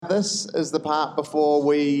This is the part before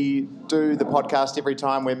we do the podcast every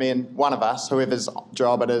time where me and one of us, whoever's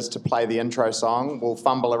job it is to play the intro song, will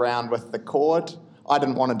fumble around with the chord. I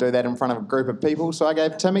didn't want to do that in front of a group of people, so I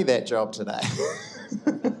gave Timmy that job today.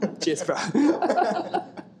 Cheers, bro.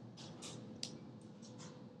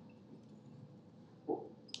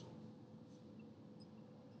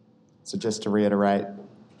 So just to reiterate,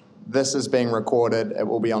 this is being recorded. It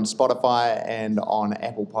will be on Spotify and on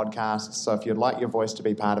Apple Podcasts. So if you'd like your voice to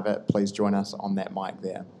be part of it, please join us on that mic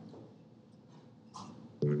there.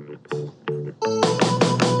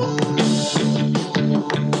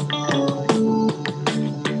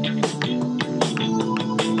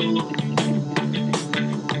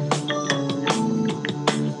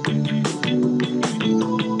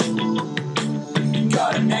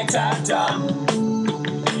 Got a necktie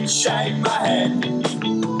done, shave my head.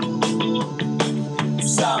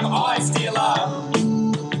 Some eye stealer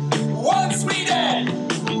wants me dead.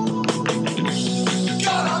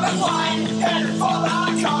 Got on the plane, headed for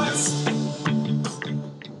the coast.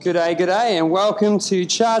 G'day, and welcome to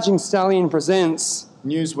Charging Stallion Presents.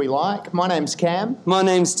 News we like. My name's Cam, My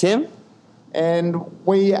name's Tim. and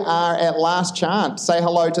we are at Last Chance. Say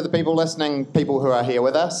hello to the people listening, people who are here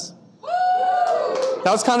with us.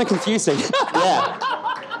 That was kind of confusing. Yeah.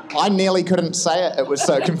 I nearly couldn't say it. It was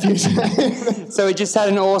so confusing. So we just had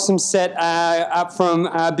an awesome set up from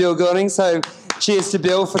Bill Goulding. So cheers to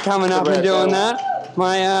Bill for coming up and doing that.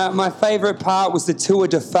 My favourite part was the tour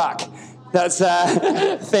de fuck. That's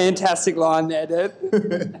a fantastic line there,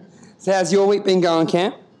 dude. So how's your week been going,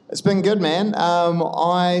 Cam? It's been good, man.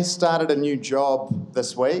 I started a new job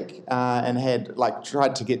this week and had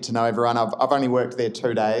tried to get to know everyone. I've only worked there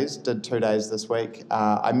 2 days, did 2 days this week.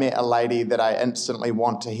 I met a lady that I instantly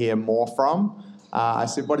want to hear more from. I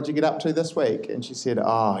said, "What did you get up to this week?" And she said,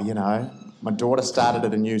 my daughter started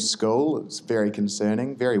at a new school. It's very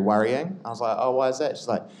concerning, very worrying. I was like, "Oh, why is that?" She's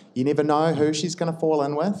like, "You never know who she's going to fall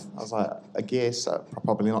in with." I was like, "I guess,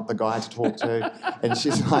 probably not the guy to talk to." And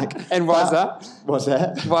she's like... And why is that? What's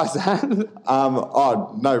that? Why is that?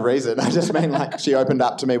 No reason. I just mean she opened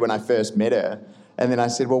up to me when I first met her. And then I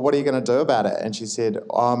said, "Well, what are you going to do about it?" And she said,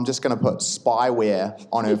 "I'm just going to put spyware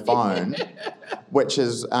on her phone," which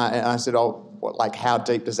is... and I said, how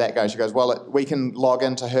deep does that go? She goes, "Well, we can log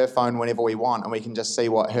into her phone whenever we want and we can just see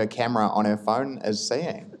what her camera on her phone is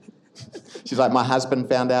seeing." She's like, "My husband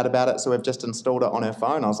found out about it, so we've just installed it on her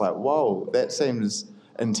phone." I was like, "Whoa, that seems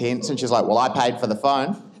intense." And she's like, "Well, I paid for the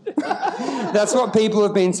phone." That's what people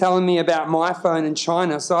have been telling me about my phone in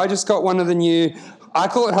China. So I just got one of the new... I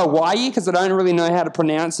call it Hawaii because I don't really know how to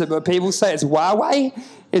pronounce it, but people say it's Huawei.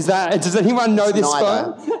 Does anyone know this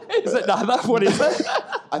neither. phone? Is it neither? What is it?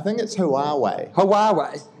 I think it's Huawei.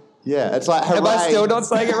 Huawei. Yeah, it's like hooray. Am I still not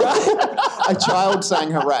saying it right? A child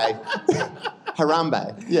saying hooray.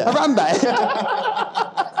 Harambe. Yeah. Harambe.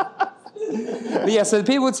 But yeah, so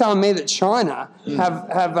people are telling me that China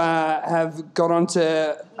have got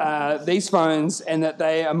onto these phones and that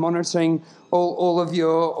they are monitoring all of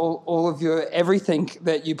your everything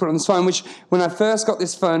that you put on this phone, which when I first got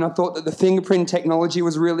this phone, I thought that the fingerprint technology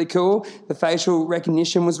was really cool, the facial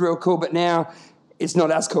recognition was real cool, but now it's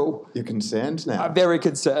not as cool. You're concerned now? I'm very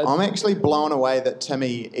concerned. I'm actually blown away that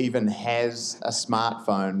Timmy even has a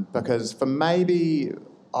smartphone because for maybe...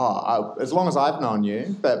 as long as I've known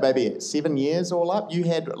you, but maybe 7 years all up, you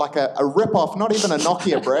had like a rip-off, not even a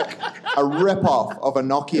Nokia brick, a rip-off of a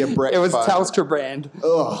Nokia brick. It was phone. Telstra brand.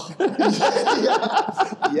 Ugh.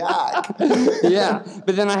 Yuck. Yeah,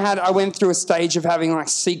 but then I went through a stage of having like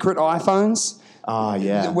secret iPhones. Oh,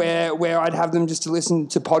 yeah. Where I'd have them just to listen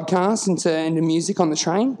to podcasts and to music on the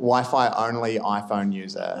train. Wi-Fi only iPhone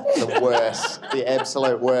user, the worst, the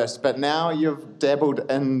absolute worst. But now you've dabbled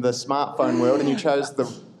in the smartphone world and you chose the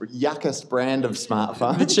yuckest brand of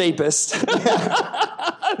smartphone. The cheapest. The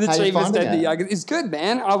How you cheapest finding and the it? youngest. It's good,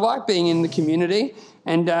 man. I like being in the community,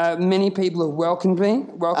 and many people have welcomed me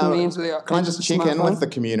into the. Can I just check in with the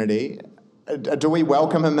community? Do we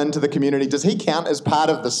welcome him into the community? Does he count as part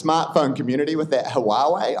of the smartphone community with that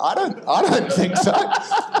Huawei? I don't think so.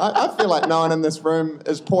 I feel like no one in this room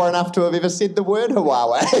is poor enough to have ever said the word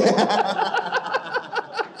Huawei.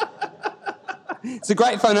 It's a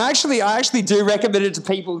great phone. I actually do recommend it to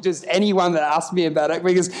people, just anyone that asks me about it,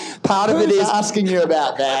 because part of it is asking you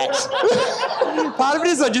about that. Part of it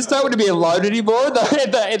is I just don't want to be alone anymore in the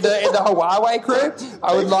Huawei crew.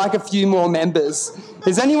 I would like a few more members.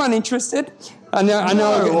 Is anyone interested? I know.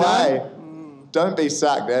 No way. Don't be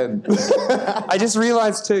sucked in. I just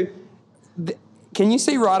realised too, Can you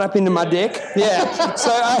see right up into my dick? Yeah.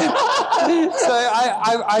 So I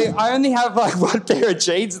only have like one pair of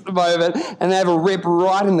jeans at the moment, and they have a rip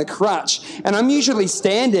right in the crutch. And I'm usually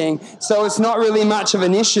standing, so it's not really much of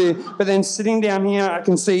an issue. But then sitting down here, I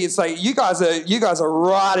can see it's like you guys are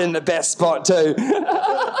right in the best spot too.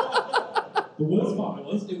 The worst part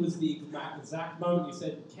was it was the exact moment you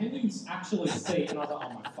said, "Can you actually see?" And I was like, "Oh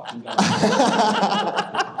my fucking god."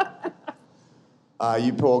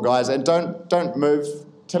 You poor guys, and don't move.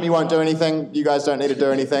 Timmy won't do anything. You guys don't need to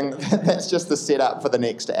do anything. That's just the setup for the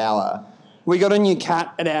next hour. We got a new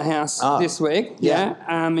cat at our house this week. Yeah.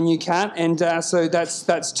 A new cat, and so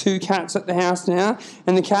that's 2 cats at the house now.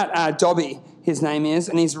 And the cat, Dobby, his name is,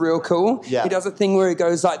 and he's real cool. Yeah. He does a thing where he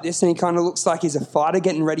goes like this, and he kind of looks like he's a fighter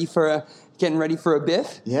getting ready for a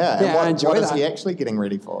biff. Yeah. And I enjoy what that. is he actually getting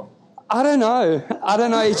ready for? I don't know.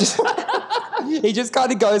 He just he just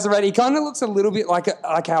kind of goes around. He kind of looks a little bit like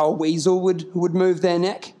how a weasel would move their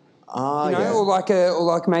neck, Yeah. or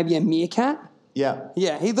like maybe a meerkat. Yeah.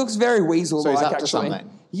 Yeah, he looks very weasel-like. So he's up to actually. something.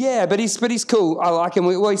 Yeah, but he's cool. I like him.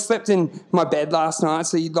 He slept in my bed last night,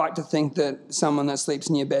 so you'd like to think that someone that sleeps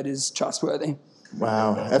in your bed is trustworthy.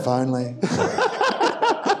 Wow, if only.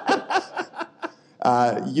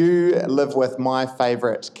 You live with my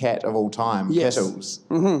favourite cat of all time, Yes. Kittles.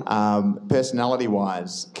 Mm-hmm.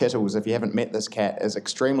 Personality-wise, Kittles, if you haven't met this cat, is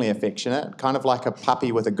extremely affectionate, kind of like a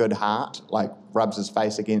puppy with a good heart, like rubs his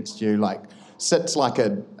face against you, like sits like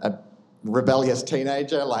a rebellious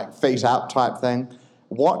teenager, like feet up type thing.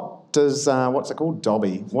 What does, what's it called?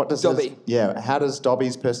 Dobby. What does Dobby. how does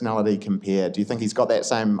Dobby's personality compare? Do you think he's got that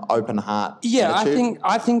same open heart Yeah, attitude?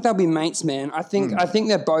 I think they'll be mates, man. I think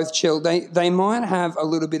they're both chill. They might have a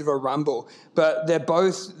little bit of a rumble, but they're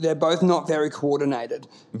both not very coordinated.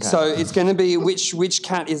 Okay. So it's going to be which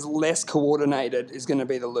cat is less coordinated is going to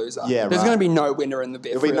be the loser. Yeah, There's right. going to be no winner in the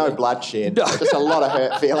biff. There'll be no really. bloodshed, No. just a lot of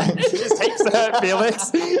hurt feelings. Just heaps of hurt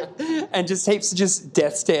feelings and just heaps of just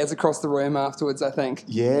death stares across the room afterwards, I think.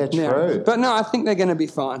 Yeah, true. But no, I think they're going to be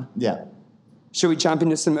fine. Yeah, Should we jump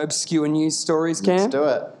into some obscure news stories, Cam? let's do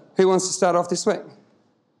it. Who wants to start off this week?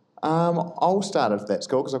 I'll start if that's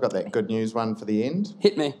cool, because I've got that good news one for the end.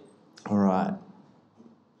 Hit me. All right.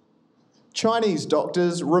 Chinese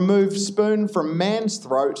doctors remove spoon from man's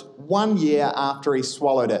throat 1 year after he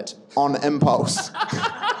swallowed it on impulse.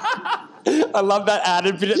 I love that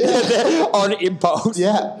added bit there on impulse.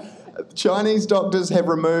 Yeah. Chinese doctors have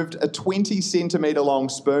removed a 20 centimetre long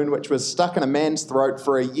spoon which was stuck in a man's throat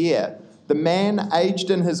for a year. The man, aged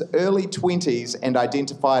in his early 20s and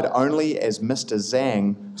identified only as Mr.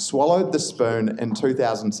 Zhang, swallowed the spoon in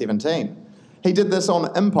 2017. He did this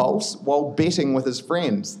on impulse while betting with his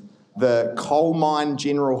friends. The Coal Mine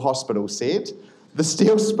General Hospital said the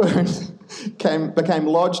steel spoon became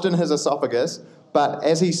lodged in his esophagus, but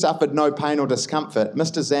as he suffered no pain or discomfort,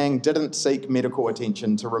 Mr. Zhang didn't seek medical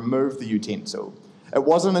attention to remove the utensil. It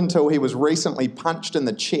wasn't until he was recently punched in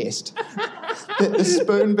the chest that the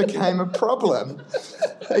spoon became a problem.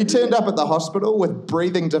 He turned up at the hospital with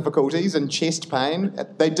breathing difficulties and chest pain.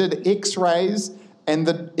 They did x-rays, and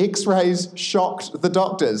the x-rays shocked the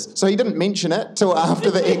doctors. So he didn't mention it till after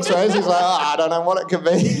the x-rays. He's like, I don't know what it could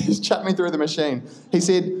be. Just chucked me through the machine. He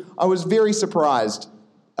said, I was very surprised.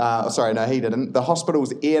 He didn't. The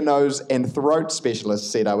hospital's ear, nose and throat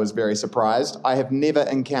specialist said I was very surprised. I have never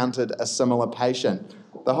encountered a similar patient.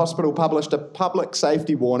 The hospital published a public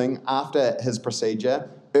safety warning after his procedure,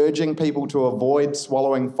 urging people to avoid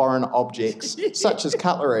swallowing foreign objects, such as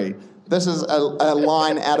cutlery. This is a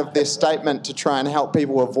line out of their statement to try and help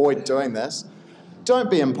people avoid doing this. Don't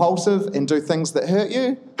be impulsive and do things that hurt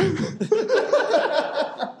you.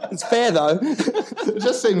 It's fair though. It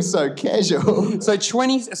just seems so casual. So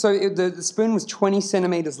the spoon was 20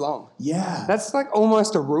 centimetres long. Yeah. That's like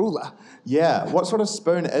almost a ruler. Yeah. What sort of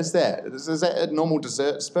spoon is that? Is that a normal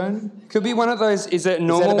dessert spoon? Could be one of those. Is it a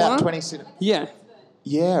normal Is that about one? 20 centimetres? Yeah.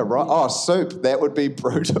 Yeah, right. Oh, soup. That would be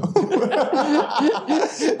brutal.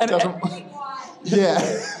 Yeah,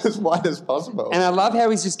 as wide as possible. And I love how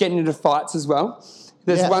he's just getting into fights as well.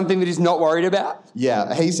 There's one thing that he's not worried about.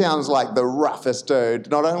 Yeah, he sounds like the roughest dude.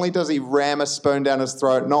 Not only does he ram a spoon down his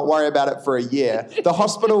throat, not worry about it for a year, the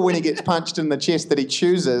hospital, when he gets punched in the chest, that he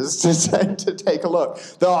chooses to take a look.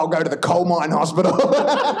 Though I'll go to the coal mine hospital.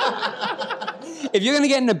 If you're going to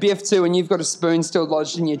get in a biff too and you've got a spoon still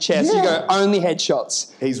lodged in your chest, you go only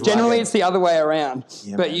headshots. He's Generally, rugged. it's the other way around.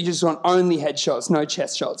 Yeah, but man. you just want only headshots, no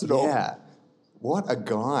chest shots at all. Yeah. What a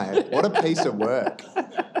guy. What a piece of work.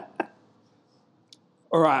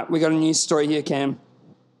 All right, we got a news story here, Cam.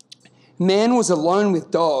 Man was alone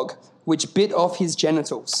with dog, which bit off his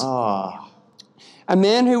genitals. Oh. A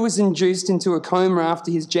man who was induced into a coma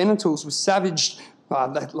after his genitals was savaged I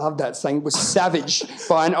love that saying, was savaged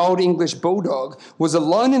by an old English bulldog, was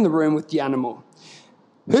alone in the room with the animal.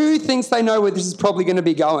 Who thinks they know where this is probably going to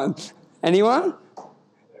be going? Anyone?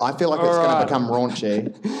 I feel like it's going to become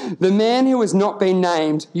raunchy. The man who has not been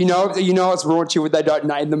named, you know it's raunchy when they don't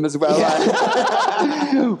name them as well,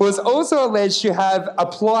 right? Was also alleged to have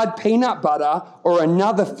applied peanut butter or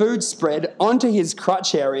another food spread onto his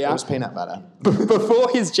crotch area. It was peanut butter. Before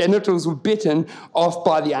his genitals were bitten off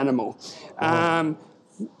by the animal.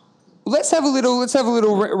 Let's have a little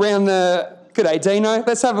round the. G'day, Dino.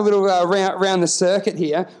 Let's have a little round the circuit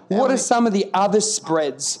here. What are some of the other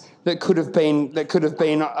spreads that could have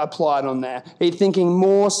been applied on there? Are you thinking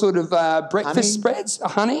more sort of breakfast Honey? spreads?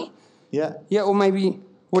 Honey? Yeah. Yeah, or maybe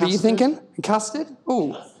what are you Custard? thinking? Custard?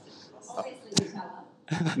 Ooh.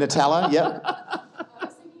 Nutella, yep. I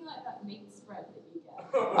was thinking like that meat spread that you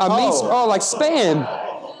get. Like spam.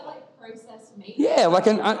 Like processed meat. Yeah, like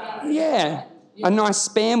a nice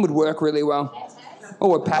spam would work really well.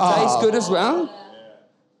 Oh, a pate's good as well.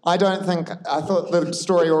 I thought the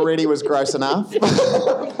story already was gross enough.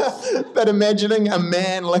 But imagining a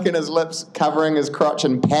man licking his lips, covering his crotch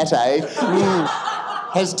in pate,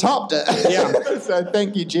 has topped it. Yeah. So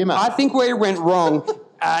thank you, Gemma. I think where it went wrong,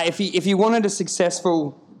 if you wanted a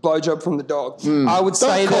successful blowjob from the dog, I would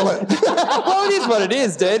say call that. Well, it is what it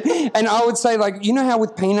is, dude. And I would say, like, you know how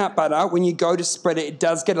with peanut butter, when you go to spread it, it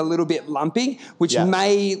does get a little bit lumpy, which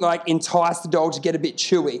may like entice the dog to get a bit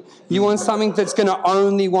chewy. You want something that's going to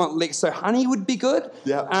only want lick. So honey would be good.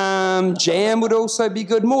 Yeah. Jam would also be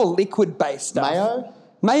good. More liquid based stuff.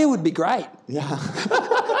 Mayo would be great. Yeah.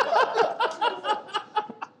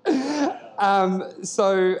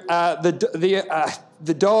 So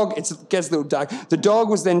the dog, it gets a little dark. The dog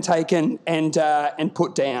was then taken and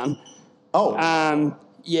put down. Oh.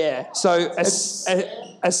 Yeah. So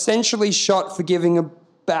essentially shot for giving a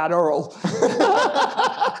bad oral.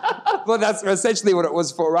 Well, that's essentially what it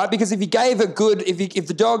was for, right? Because if he gave a good, if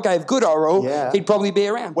the dog gave good oral, he'd probably be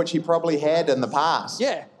around. Which he probably had in the past.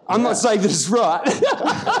 Yeah. I'm not saying that it's right.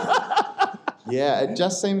 Yeah, it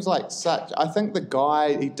just seems like such. I think the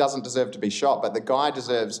guy, he doesn't deserve to be shot, but the guy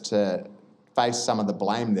deserves to face some of the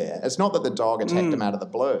blame there. It's not that the dog attacked him out of the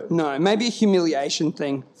blue. No, maybe a humiliation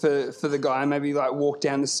thing for the guy. Maybe like walk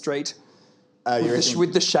down the street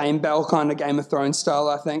with the shame bell, kind of Game of Thrones style,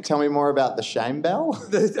 I think. Tell me more about the shame bell.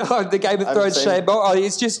 The Game of Thrones shame bell. Oh,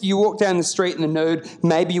 it's just you walk down the street in the nude,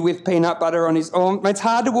 maybe with peanut butter on his arm. It's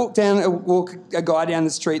hard to walk a guy down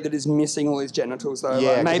the street that is missing all his genitals, though.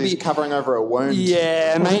 Yeah, like maybe he's covering over a wound.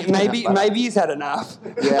 Yeah, maybe he's had enough.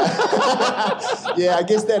 Yeah. Yeah, I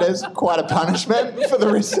guess that is quite a punishment for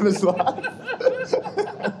the rest of his life.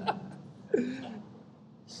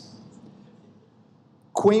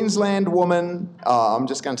 Queensland woman. Oh, I'm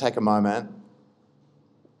just going to take a moment.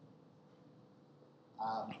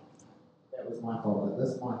 That was my fault.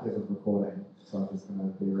 This mic isn't recording, so I'm just going to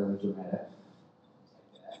be really dramatic.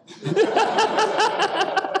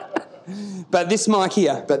 But this mic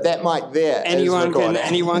here, But that mic there is recording.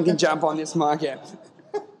 anyone can jump on this mic here.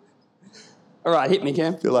 All right, hit me,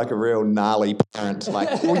 Cam. I feel like a real gnarly parent.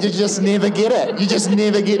 Like, well, you just never get it. You just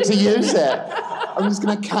never get to use it. I'm just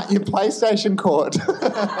going to cut your PlayStation cord.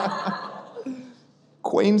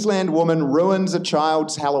 Queensland woman ruins a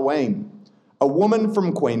child's Halloween. A woman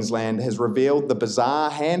from Queensland has revealed the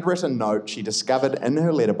bizarre handwritten note she discovered in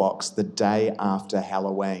her letterbox the day after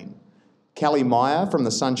Halloween. Kelly Meyer from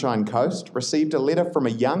the Sunshine Coast received a letter from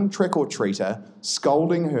a young trick-or-treater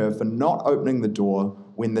scolding her for not opening the door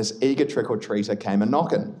when this eager trick-or-treater came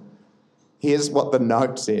a-knocking. Here's what the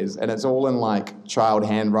note says, and it's all in like child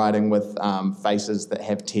handwriting with faces that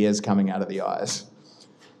have tears coming out of the eyes.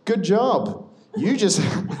 Good job. You just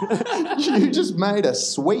made a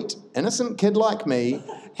sweet, innocent kid like me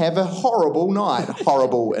have a horrible night.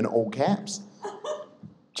 Horrible in all caps.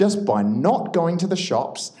 Just by not going to the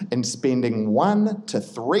shops and spending $1 to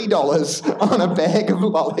 $3 on a bag of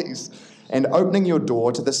lollies and opening your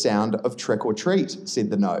door to the sound of trick or treat, said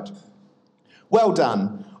the note. Well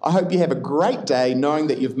done. I hope you have a great day knowing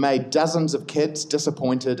that you've made dozens of kids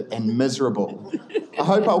disappointed and miserable. I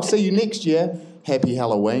hope I'll see you next year. Happy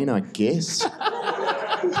Halloween, I guess.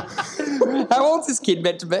 How old's this kid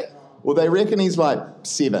meant to be? Well, they reckon he's like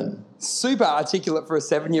 7. Super articulate for a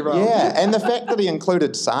 7-year-old. Yeah, and the fact that he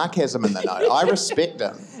included sarcasm in the note, I respect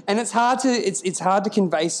him. And it's hard to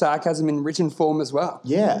convey sarcasm in written form as well.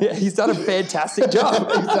 Yeah. He's done a fantastic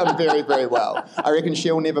job. He's done very, very well. I reckon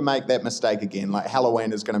she'll never make that mistake again. Like,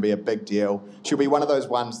 Halloween is going to be a big deal. She'll be one of those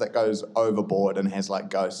ones that goes overboard and has, like,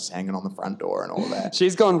 ghosts hanging on the front door and all that.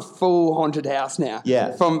 She's gone full haunted house now.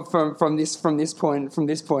 Yeah. From this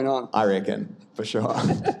point on. I reckon, for sure.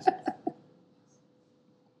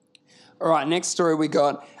 All right, next story we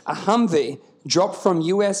got. A Humvee dropped from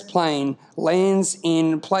US plane lands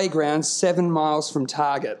in playground 7 miles from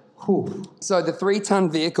target. Whew. So the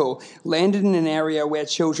 3-ton vehicle landed in an area where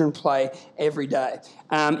children play every day.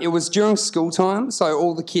 It was during school time, so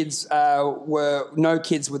all the kids no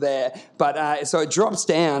kids were there. But so it drops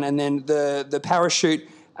down, and then the parachute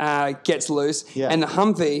gets loose, and the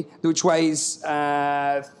Humvee, which weighs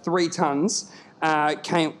 3 tons,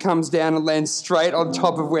 comes down and lands straight on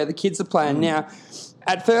top of where the kids are playing. Now,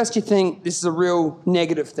 at first you think this is a real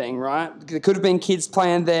negative thing, right? There could have been kids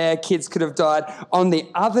playing there, kids could have died. On the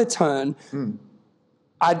other turn,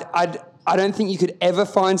 I don't think you could ever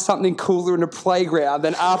find something cooler in a playground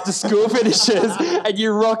than after school finishes and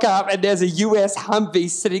you rock up and there's a US Humvee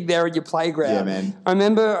sitting there in your playground. Yeah, man. I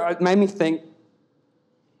remember it made me think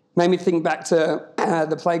back to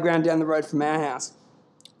the playground down the road from our house.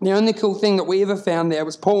 The only cool thing that we ever found there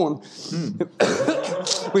was porn.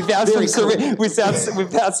 we found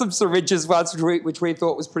some syringes once, which we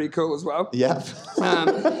thought was pretty cool as well. Yeah.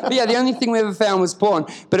 But yeah, the only thing we ever found was porn.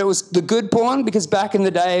 But it was the good porn, because back in the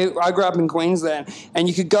day, I grew up in Queensland, and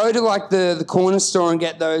you could go to like the corner store and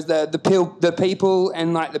get those the People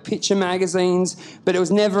and like the picture magazines, but it was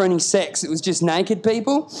never any sex. It was just naked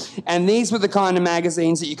people, and these were the kind of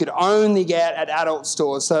magazines that you could only get at adult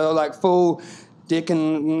stores. So like full dick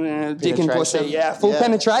and pussy, full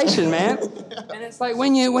penetration, man. And it's like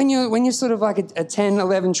when you're sort of like a 10,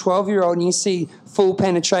 11, 12-year-old and you see full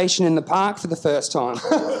penetration in the park for the first time.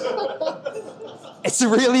 It's a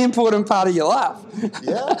really important part of your life.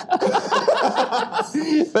 Yeah.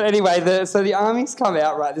 But anyway, so the Army's come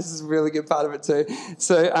out, right? This is a really good part of it too.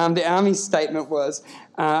 So the Army's statement was,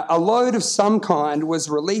 a load of some kind was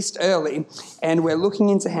released early, and we're looking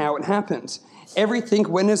into how it happened. Everything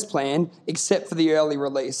went as planned except for the early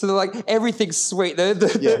release. So they're like, everything's sweet.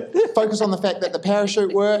 Focus on the fact that the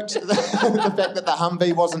parachute worked, the fact that the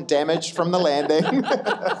Humvee wasn't damaged from the landing.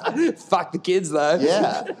 Fuck the kids, though.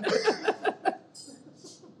 Yeah.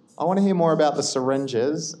 I want to hear more about the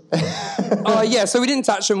syringes. Oh yeah, so we didn't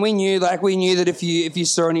touch them. We knew that if you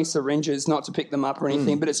saw any syringes, not to pick them up or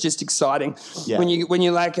anything. But it's just exciting when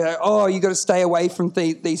you're like, you got to stay away from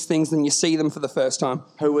these things, and you see them for the first time.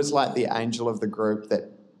 Who was like the angel of the group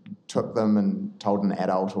that took them and told an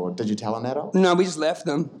adult, or did you tell an adult? No, we just left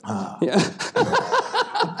them. Yeah.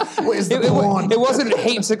 Where's the porn? It wasn't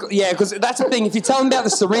heaps of... Yeah, because that's the thing. If you tell them about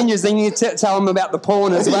the syringes, then you tell them about the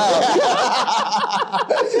porn as well.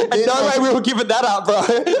 And no way we were giving that up, bro.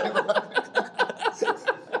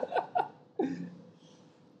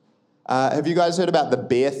 Have you guys heard about the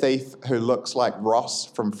bear thief who looks like Ross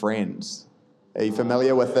from Friends? Are you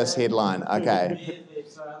familiar with this headline? Okay.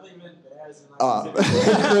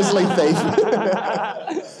 Grizzly thief.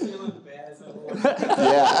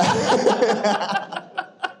 Yeah.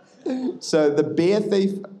 So the bear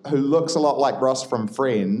thief, who looks a lot like Ross from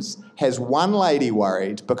Friends, has one lady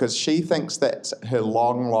worried because she thinks that's her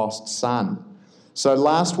long-lost son. So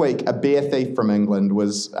last week, a bear thief from England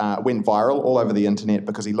went viral all over the internet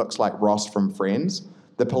because he looks like Ross from Friends.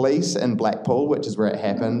 The police in Blackpool, which is where it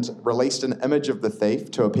happened, released an image of the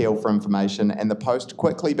thief to appeal for information, and the post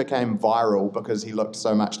quickly became viral because he looked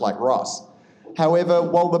so much like Ross. However,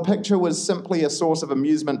 while the picture was simply a source of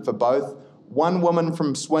amusement for both, one woman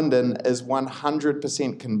from Swindon is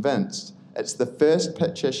 100% convinced it's the first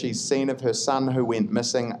picture she's seen of her son who went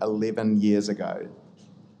missing 11 years ago.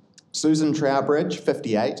 Susan Trowbridge,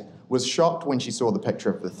 58, was shocked when she saw the picture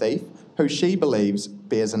of the thief, who she believes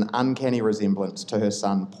bears an uncanny resemblance to her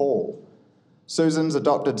son, Paul. Susan's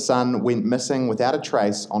adopted son went missing without a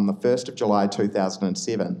trace on the 1st of July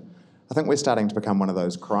 2007. I think we're starting to become one of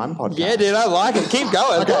those crime podcasts. Yeah, dude, I like it. Keep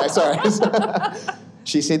going. Okay, sorry.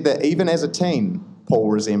 She said that even as a teen, Paul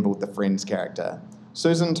resembled the Friends character.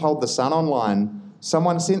 Susan told The Sun online,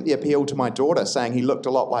 "Someone sent the appeal to my daughter saying he looked a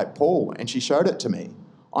lot like Paul, and she showed it to me.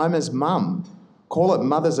 I'm his mum. Call it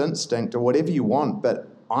mother's instinct or whatever you want, but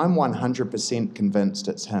I'm 100% convinced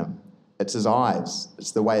it's him. It's his eyes.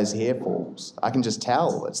 It's the way his hair falls. I can just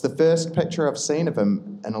tell. It's the first picture I've seen of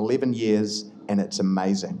him in 11 years, and it's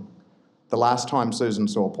amazing." The last time Susan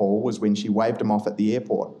saw Paul was when she waved him off at the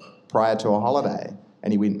airport prior to a holiday,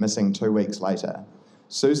 and he went missing 2 weeks later.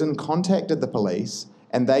 Susan contacted the police,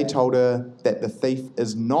 and they told her that the thief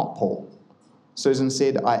is not Paul. Susan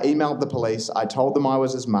said, "I emailed the police, I told them I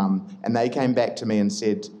was his mum, and they came back to me and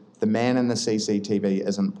said, the man in the CCTV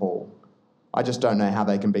isn't Paul. I just don't know how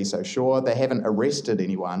they can be so sure. They haven't arrested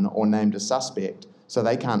anyone or named a suspect, so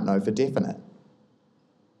they can't know for definite."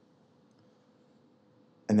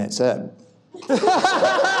 And that's it.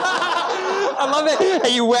 I love it.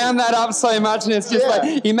 And you wound that up so much, and it's just Yeah.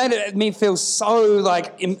 like you made me feel so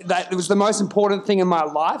like that it was the most important thing in my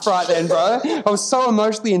life right then, bro. I was so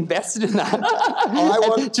emotionally invested in that.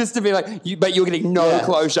 want- just to be like, but you're getting no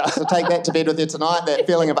closure. So take that to bed with you tonight, that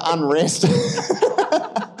feeling of unrest.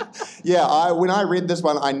 Yeah, when I read this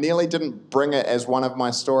one, I nearly didn't bring it as one of my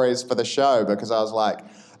stories for the show because I was like,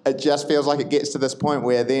 it just feels like it gets to this point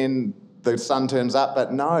where then the sun turns up,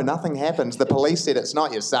 but no, nothing happens. The police said it's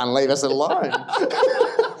not your son, leave us alone.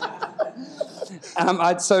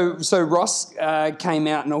 So Ross came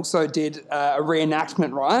out and also did a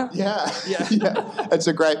reenactment, right? Yeah. It's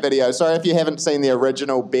a great video. Sorry if you haven't seen the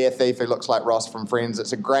original bear thief who looks like Ross from Friends.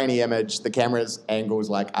 It's a grainy image. The camera's angle's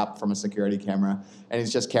like up from a security camera, and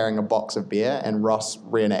he's just carrying a box of beer, and Ross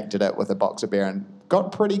reenacted it with a box of beer and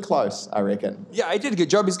got pretty close, I reckon. Yeah, he did a good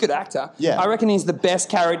job. He's a good actor. Yeah. I reckon he's the best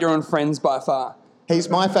character on Friends by far. He's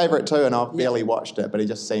my favourite too, and I've barely watched it, but he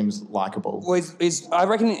just seems likeable. Well, I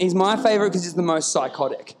reckon he's my favourite because he's the most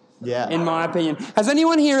psychotic. Yeah. In my opinion. Has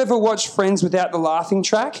anyone here ever watched Friends without the laughing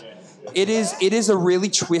track? It is a really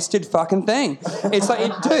twisted fucking thing. It's like,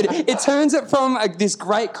 it turns it from this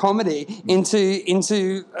great comedy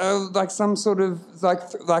into like some sort of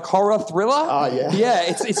like horror thriller. Oh, yeah. Yeah,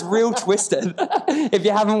 it's real twisted. If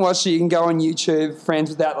you haven't watched it, you can go on YouTube. Friends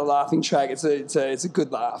without the laughing track. It's a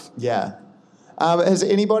good laugh. Yeah. Has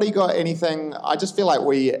anybody got anything? I just feel like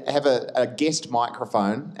we have a guest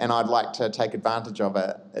microphone and I'd like to take advantage of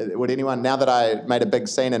it. Would anyone, now that I made a big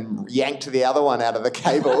scene and yanked the other one out of the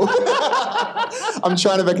cable, I'm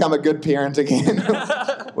trying to become a good parent again.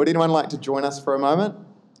 Would anyone like to join us for a moment?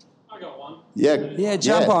 I got one. Yeah,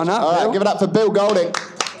 jump on up, All right, Bill. give it up for Bill Golding.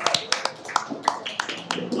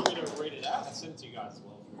 You want me to read it out? I sent it to you guys as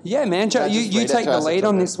well. Yeah, man. Joe, Yeah, just you read it take to the us, lead it's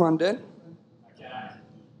on okay. this one, dude. Okay.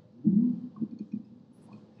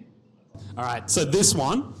 All right, so this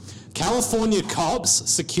one. California cops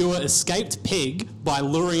secure escaped pig by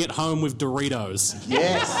luring it home with Doritos.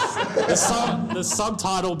 Yes. The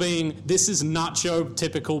subtitle being, "This is Nacho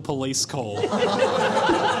typical police call."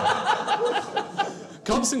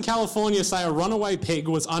 Cops in California say a runaway pig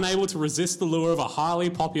was unable to resist the lure of a highly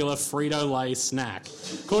popular Frito-Lay snack.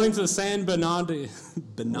 According to the San Bernardino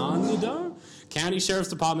County Sheriff's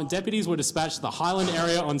Department, deputies were dispatched to the Highland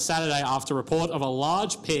area on Saturday after report of a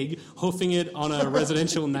large pig hoofing it on a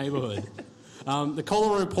residential neighbourhood. The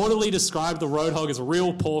caller reportedly described the roadhog as a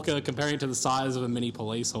real porker, comparing it to the size of a mini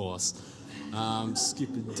police horse. Skip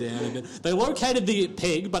it down a bit. They located the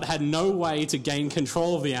pig but had no way to gain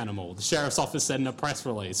control of the animal, the sheriff's office said in a press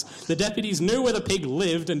release. The deputies knew where the pig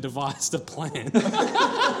lived and devised a plan.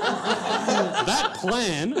 That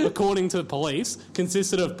plan, according to the police,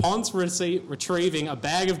 consisted of Ponce retrieving a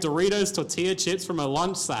bag of Doritos tortilla chips from a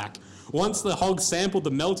lunch sack. Once the hog sampled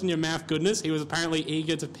the melt-in-your-mouth goodness, he was apparently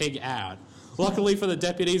eager to pig out. Luckily for the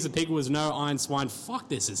deputies, the pig was no iron swine. Fuck,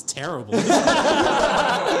 this is terrible. I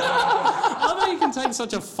love how you can take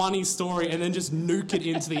such a funny story and then just nuke it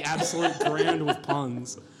into the absolute ground with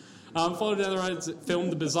puns. Followed down the road,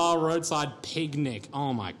 filmed the bizarre roadside picnic.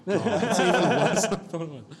 Oh my God, it's even worse than I thought it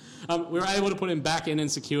was. We were able to put him back in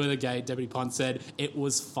and secure the gate. Deputy Ponce said it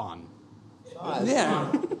was fun.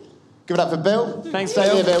 Yeah. Give it up for Bill. Thanks, Stay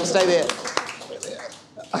Bill. there, Bill. Stay there.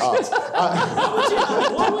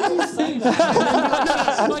 Why would you say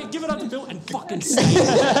that? No, like, give it up to Bill and fucking say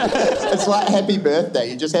it. It's like happy birthday.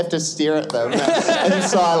 You just have to stare at them in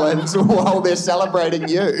silence while they're celebrating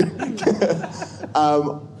you.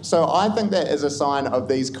 So I think that is a sign of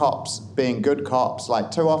these cops being good cops. Like,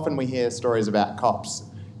 too often we hear stories about cops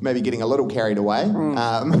maybe getting a little carried away,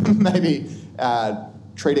 maybe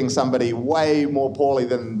treating somebody way more poorly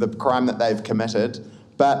than the crime that they've committed.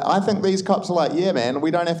 But I think these cops are like, yeah, man,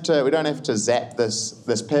 we don't have to zap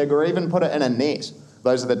this pig or even put it in a net.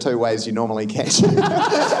 Those are the two ways you normally catch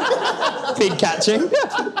Pig catching.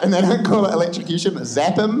 And they don't call it electrocution.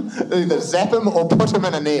 Zap him, either zap him or put him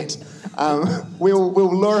in a net. We'll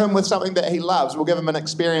lure him with something that he loves. We'll give him an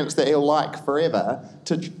experience that he'll like forever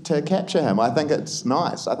to capture him. I think it's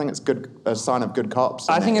nice. I think it's a sign of good cops.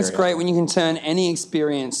 I think it's great when you can turn any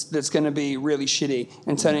experience that's going to be really shitty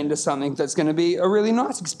and turn it into something that's going to be a really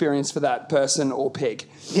nice experience for that person or pig.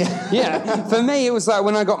 Yeah. Yeah. For me, it was like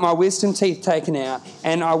when I got my wisdom teeth taken out,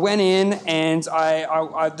 and I went in, and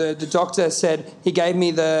the doctor said, he gave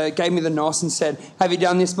me the nos and said, "Have you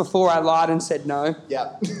done this before?" I lied and said no.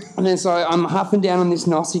 Yeah. And then as I'm huffing down on this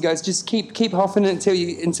nos, he goes, just keep huffing it until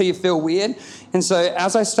you feel weird. And so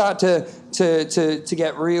as I start to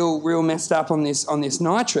get real messed up on this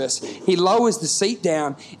nitrous, he lowers the seat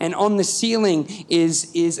down, and on the ceiling is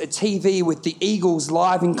a TV with the Eagles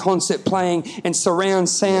live in concert playing and surround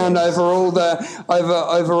sound over all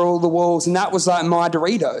the walls, and that was like my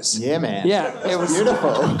Doritos. Yeah, man. Yeah, it was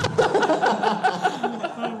beautiful.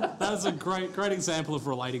 That was a great example of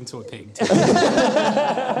relating to a pig.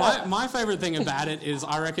 My favourite thing about it is,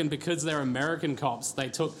 I reckon, because they're American cops, they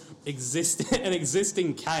took an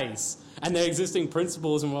existing case and their existing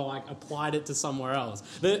principles and were like applied it to somewhere else.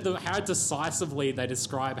 How decisively they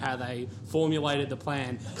describe how they formulated the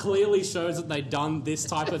plan clearly shows that they'd done this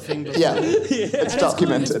type of thing before. Yeah, it's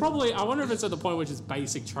documented. It's probably, I wonder if it's at the point which is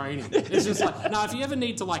basic training. It's just like, no, if you ever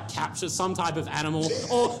need to like capture some type of animal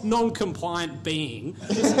or non-compliant being,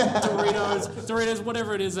 just Doritos,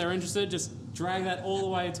 whatever it is they're interested, just drag that all the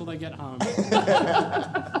way until they get home.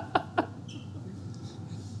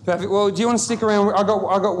 Perfect. Well, do you want to stick around? I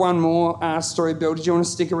got one more story, Bill. Did you want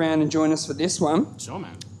to stick around and join us for this one? Sure,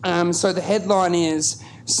 man. So the headline is,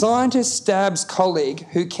 scientist stabs colleague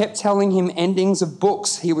who kept telling him endings of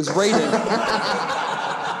books he was reading.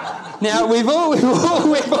 Now, we've all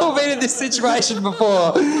been in this situation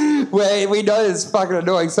before where we know it's fucking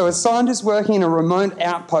annoying. So a scientist working in a remote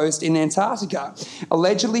outpost in Antarctica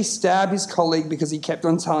allegedly stabbed his colleague because he kept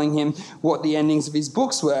on telling him what the endings of his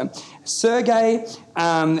books were. Sergei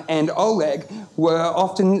and Oleg would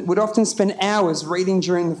often spend hours reading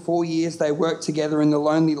during the 4 years they worked together in the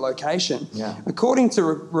lonely location. Yeah. According to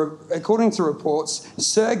reports,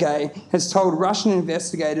 Sergei has told Russian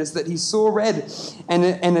investigators that he saw red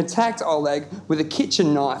and attacked Oleg with a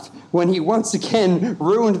kitchen knife when he once again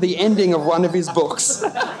ruined the ending of one of his books.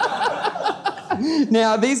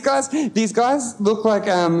 Now, these guys look like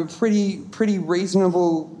pretty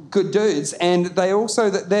reasonable, good dudes, and they also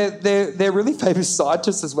they're really famous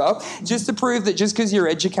scientists as well. Just to prove that just because you're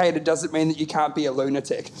educated doesn't mean that you can't be a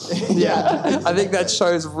lunatic. Yeah, I think that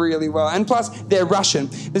shows really well. And plus, they're Russian.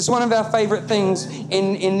 This is one of our favourite things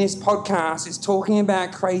in this podcast is talking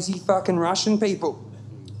about crazy fucking Russian people,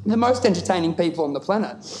 the most entertaining people on the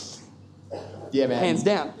planet. Yeah, man. Hands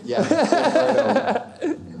down. Yeah.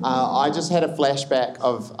 I just had a flashback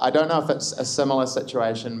of, I don't know if it's a similar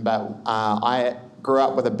situation, but I grew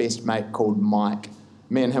up with a best mate called Mike.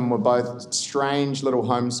 Me and him were both strange little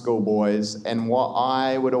homeschool boys, and what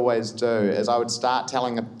I would always do is I would start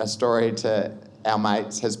telling a story to our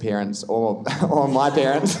mates, his parents, or my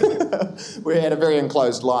parents. We had a very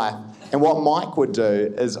enclosed life. And what Mike would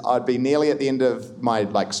do is I'd be nearly at the end of my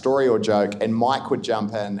story or joke, and Mike would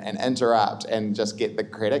jump in and interrupt and just get the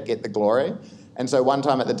credit, get the glory. And so one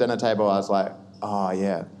time at the dinner table, I was like, oh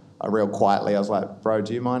yeah, real quietly, I was like, bro,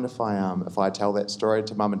 do you mind if I tell that story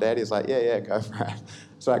to mum and dad? He's like, yeah, go for it.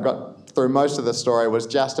 So I got through most of the story, was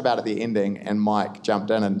just about at the ending, and Mike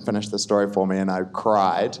jumped in and finished the story for me, and I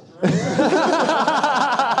cried.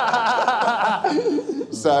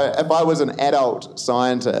 So if I was an adult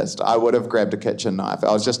scientist, I would have grabbed a kitchen knife.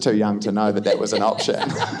 I was just too young to know that was an option.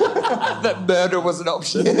 That murder was an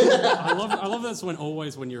option. I love that's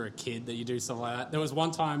when you're a kid that you do stuff like that. There was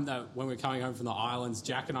one time that when we were coming home from the islands,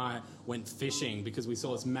 Jack and I went fishing because we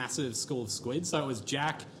saw this massive school of squid. So it was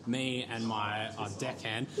Jack, me, and my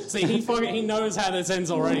deckhand. See, he knows how this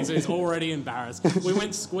ends already, so he's already embarrassed. We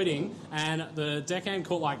went squidding, and the deckhand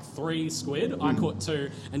caught like 3 squid. I caught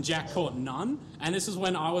 2, and Jack caught none. And this is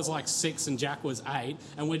when I was like 6 and Jack was 8,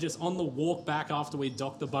 and we're just on the walk back after we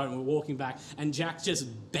docked the boat, and we're walking back, and Jack just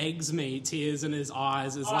begs me, tears in his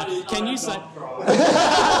eyes, is like, can you say...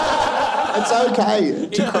 It's okay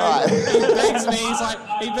to cry. He begs me, he's like...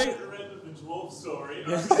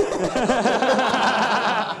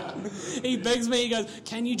 He begs me, he goes,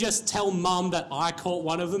 can you just tell Mum that I caught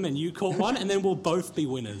one of them and you caught one, and then we'll both be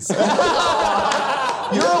winners. You're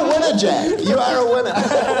a winner, Jack. You are a winner.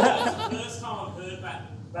 That's the first time I've heard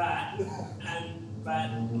that,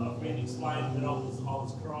 and I've been explained that I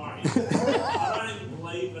was crying. I don't even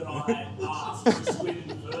believe that I asked to squid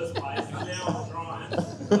in the first place, and now I'm crying. I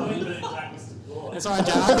think that Jack was to God. It's all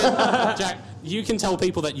right, Jack, you can tell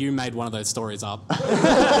people that you made one of those stories up.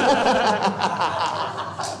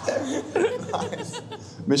 Nice.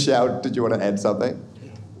 Michelle, did you want to add something?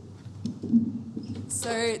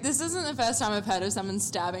 So this isn't the first time I've heard of someone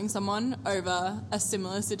stabbing someone over a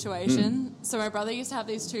similar situation. So my brother used to have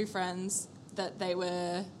these 2 friends that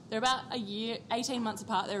they're about 18 months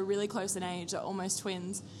apart. They were really close in age, they're almost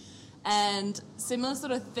twins. And similar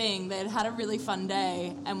sort of thing, they'd had a really fun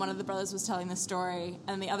day, and one of the brothers was telling the story,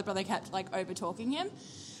 and the other brother kept over talking him.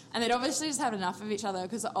 And they'd obviously just had enough of each other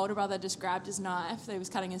because the older brother just grabbed his knife that he was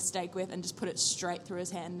cutting his steak with and just put it straight through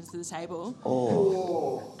his hand into the table.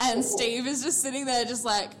 Oh. And Steve is just sitting there just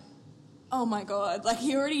like, oh my God. Like,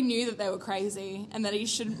 he already knew that they were crazy and that he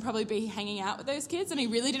shouldn't probably be hanging out with those kids. And he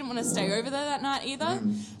really didn't want to stay over there that night either.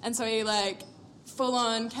 And so he, like, full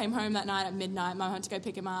on came home that night at midnight. Mum went to go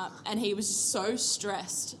pick him up. And he was just so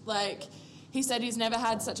stressed. Like, he said he's never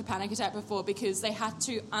had such a panic attack before because they had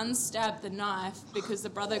to unstab the knife because the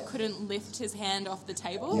brother couldn't lift his hand off the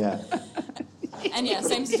table. Yeah. And yeah,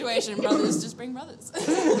 same situation. Brothers just bring brothers.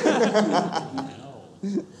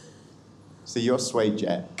 So you're sweet,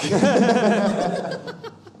 Jack.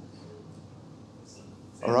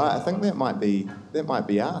 All right, I think that might be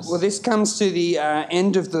us. Well, this comes to the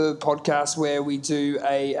end of the podcast where we do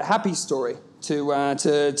a happy story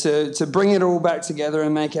to bring it all back together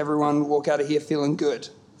and make everyone walk out of here feeling good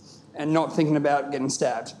and not thinking about getting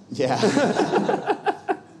stabbed. Yeah.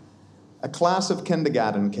 A class of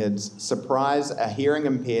kindergarten kids surprise a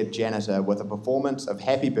hearing-impaired janitor with a performance of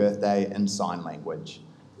Happy Birthday in sign language.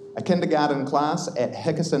 A kindergarten class at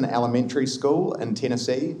Hickerson Elementary School in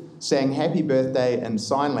Tennessee sang Happy Birthday in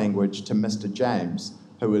sign language to Mr. James,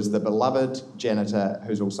 who is the beloved janitor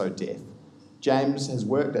who's also deaf. James has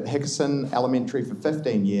worked at Hickerson Elementary for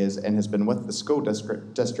 15 years and has been with the school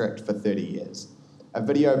district for 30 years. A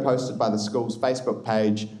video posted by the school's Facebook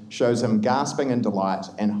page shows him gasping in delight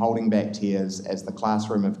and holding back tears as the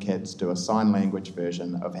classroom of kids do a sign language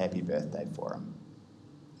version of Happy Birthday for him.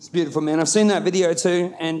 It's beautiful, man. I've seen that video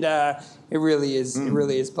too, and it really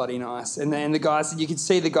is bloody nice. And the guys, you could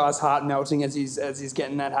see the guy's heart melting as he's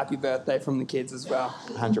getting that happy birthday from the kids as well.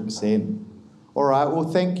 100%. All right, well,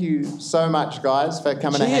 thank you so much, guys, for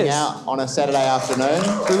coming to hang Cheers. out on a Saturday afternoon.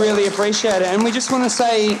 We really appreciate it. And we just want to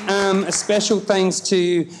say a special thanks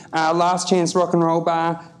to Last Chance Rock and Roll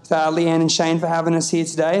Bar, Leanne and Shane, for having us here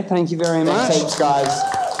today. Thank you very much. Thanks heaps, guys.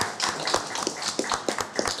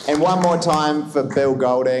 And one more time for Bill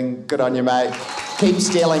Golding. Good on you, mate. Keep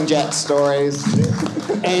stealing Jack's stories.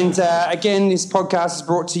 And again, this podcast is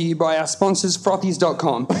brought to you by our sponsors,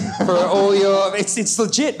 frothies.com, for all your... It's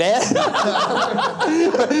legit, man.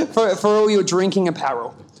 for all your drinking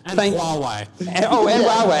apparel. And Huawei. And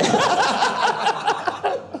Huawei.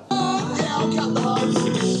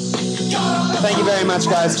 Thank you very much,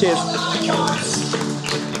 guys. Cheers.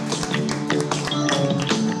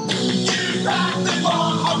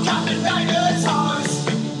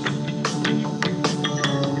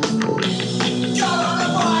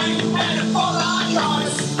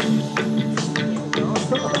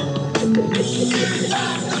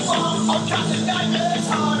 I'm